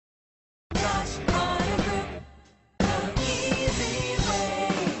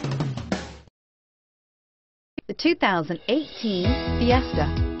2018 Fiesta.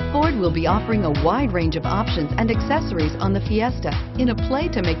 Ford will be offering a wide range of options and accessories on the Fiesta in a play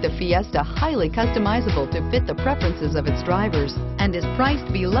to make the Fiesta highly customizable to fit the preferences of its drivers and is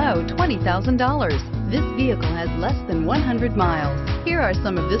priced below $20,000. This vehicle has less than 100 miles. Here are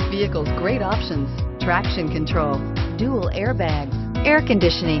some of this vehicle's great options: traction control, dual airbags, air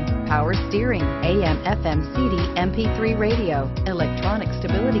conditioning, power steering, AM/FM CD MP3 radio, electronic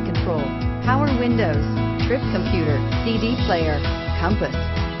stability control, power windows, trip computer, CD player, compass.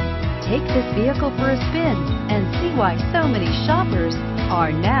 Take this vehicle for a spin and see why so many shoppers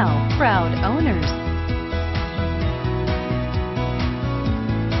are now proud owners.